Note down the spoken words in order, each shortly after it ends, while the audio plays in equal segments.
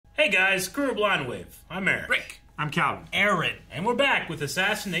Hey guys, Crew Blind Wave. I'm Eric. Rick. I'm Calvin. Aaron. And we're back with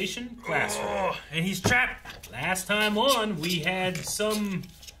Assassination Classroom. Oh, and he's trapped. Last time on, we had some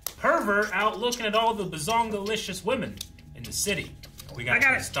pervert out looking at all the bazongalicious women in the city. We got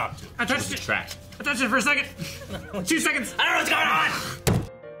to stop to. I touched it. Track. I touched it for a second. 2 seconds. I don't know what's going on.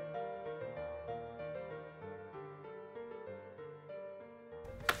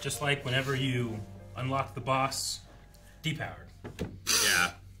 Just like whenever you unlock the boss, depowered.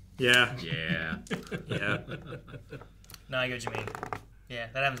 Yeah. No, I get what you mean. Yeah,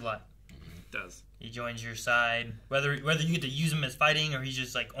 that happens a lot. It does. He joins your side, whether you get to use him as fighting or he's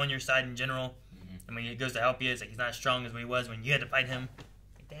just like on your side in general. And when he goes to help you, it's like he's not as strong as when he was when you had to fight him.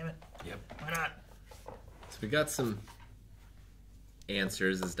 Like, damn it. Yep. Why not? So we got some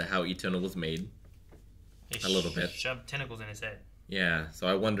answers as to how Itona was made. He A little bit. Shoved tentacles in his head. Yeah, so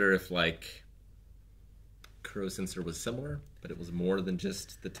I wonder if, like, Kuro Sensor was similar, but it was more than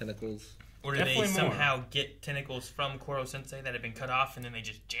just the tentacles. Or did they somehow get tentacles from Koro Sensei that had been cut off and then they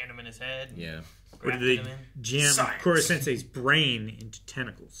just jammed them in his head? Yeah. Or did they jam Kuro Sensei's brain into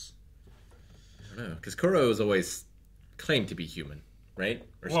tentacles? I don't know, because Kuro was always claimed to be human, right?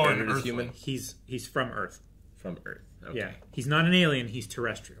 Or started as human? He's from Earth. From Earth, okay. Yeah, he's not an alien, he's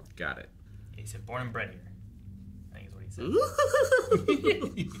terrestrial. Got it. He said, born and bred here. I think is what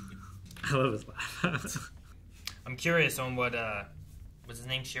he said. I love his laugh. I'm curious on what, was his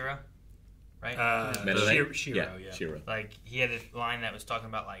name Shiro? Right? Shiro, yeah. Shiro. Like, he had a line that was talking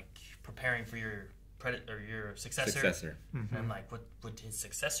about, like, preparing for your your successor. Mm-hmm. And I'm like, what would his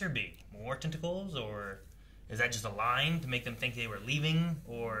successor be? More tentacles? Or is that just a line to make them think they were leaving?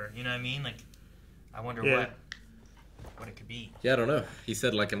 Or, you know what I mean? Like, I wonder what it could be. Yeah, I don't know. He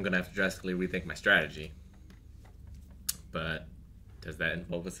said, like, I'm going to have to drastically rethink my strategy. But does that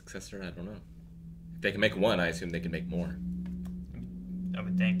involve a successor? I don't know. If they can make one, I assume they can make more. I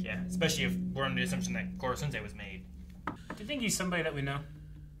would think, yeah. Especially if we're under the assumption that Koro Sensei was made. Do you think he's somebody that we know?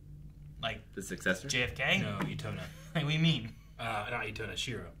 Like, The successor? JFK? No, Itona. Like, what do you mean? Not Itona,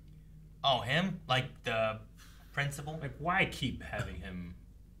 Shiro. Oh, him? Like the principal? Like, why keep having him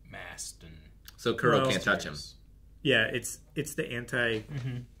masked and... So Kuro can't touch him. Yeah, it's the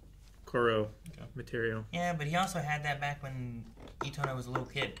anti-Koro material. Yeah, but he also had that back when Itona was a little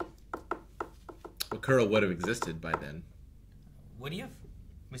kid. Well, Kuro would have existed by then. Would he have?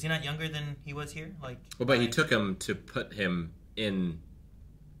 Was he not younger than he was here? Like, Well, but he took him to put him in...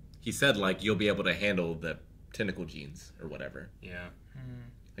 He said, like, you'll be able to handle the tentacle genes or whatever. Yeah.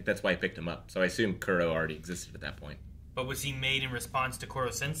 Like, that's why he picked him up. So I assume Kuro already existed at that point. But was he made in response to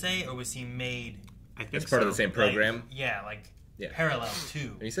Koro Sensei, or was he made... I think It's part of the same program. Like, parallel to...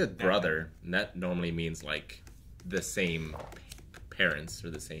 And he said brother, and that normally means, like, the same parents or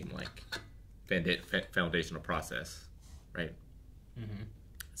the same, like, foundational process, right? Mm-hmm.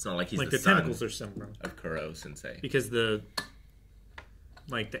 It's not like he's like the the son tentacles are similar of Kuro Sensei. because the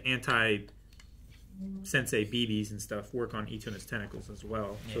anti Sensei BBs and stuff work on Itona's tentacles as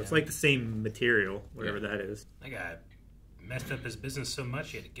well. So it's like the same material, whatever that is. That guy messed up his business so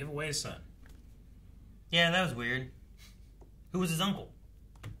much he had to give away his son. Yeah, that was weird. Who was his uncle?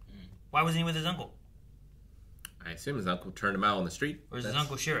 Why wasn't he with his uncle? I assume his uncle turned him out on the street. Or is his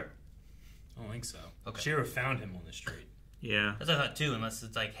uncle Shiro? I don't think so. Okay. Shiro found him on the street. Yeah. That's what I thought too, unless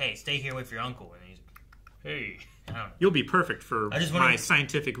it's like, hey, stay here with your uncle. And he's like, hey. I don't know. You'll be perfect for I just my wanted-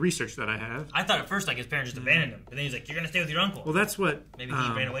 scientific research that I have. I thought at first like his parents just abandoned him. But then he's like, you're going to stay with your uncle. Well, that's what... Maybe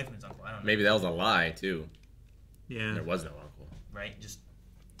he ran away from his uncle. I don't know. Maybe that was a lie, too. Yeah. There was no uncle. Right? Just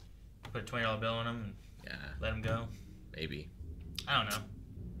put a $20 bill on him and let him go. Maybe. I don't know.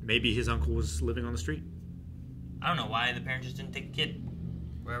 Maybe his uncle was living on the street. I don't know why the parents just didn't take the kid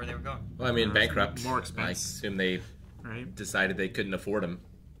wherever they were going. Well, I mean, bankrupt. More I expense. assume they Right? decided they couldn't afford him.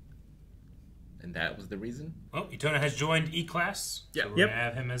 And that was the reason? Well, Itona has joined E-Class. Yep. So we're going to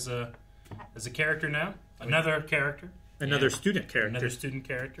have him as a character now. Another character. Another student character. Another student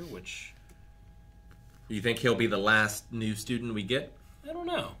character, which... You think he'll be the last new student we get? I don't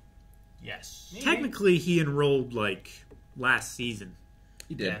know. Yes. Maybe. Technically, he enrolled, like, last season.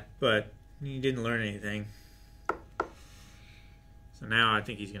 He did. Yeah. But he didn't learn anything. So now I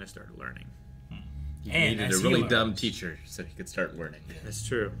think he's going to start learning. He And needed a as he really learns. dumb teacher so he could start learning. That's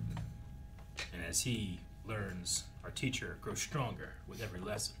true. And as he learns, our teacher grows stronger with every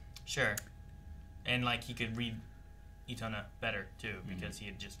lesson. Sure. And like he could read Itona better too because he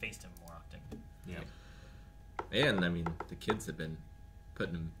had just faced him more often. Yeah. And, I mean, the kids have been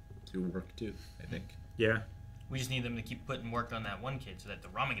putting him through work, too, I think. Yeah. We just need them to keep putting work on that one kid so that the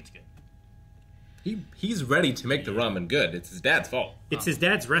ramen gets good. He's ready to make the ramen good. It's his dad's fault. It's his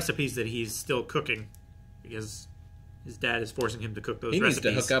dad's recipes that he's still cooking because His dad is forcing him to cook those He recipes.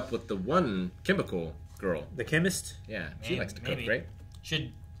 needs to hook up with the one chemical girl. The chemist? Yeah, she Maybe- likes to cook, maybe. right?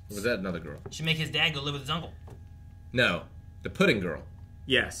 Should Or was that another girl? make his dad go live with his uncle. No, the pudding girl.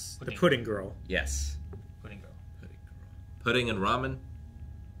 Yes, Pudding. the pudding girl. Yes. Pudding girl. Pudding girl. Pudding and ramen.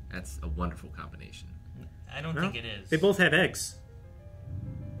 That's a wonderful combination. I don't think it is. They both have eggs.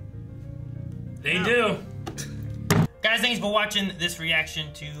 They do. Guys, thanks for watching this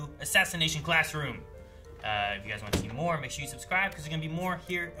reaction to Assassination Classroom. If you guys want to see more, make sure you subscribe because there's going to be more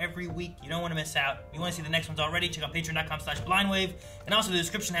here every week. You don't want to miss out. If you want to see the next ones already, check out patreon.com/blindwave. And also the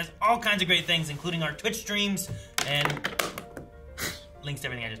description has all kinds of great things, including our Twitch streams and links to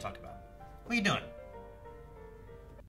everything I just talked about. What are you doing?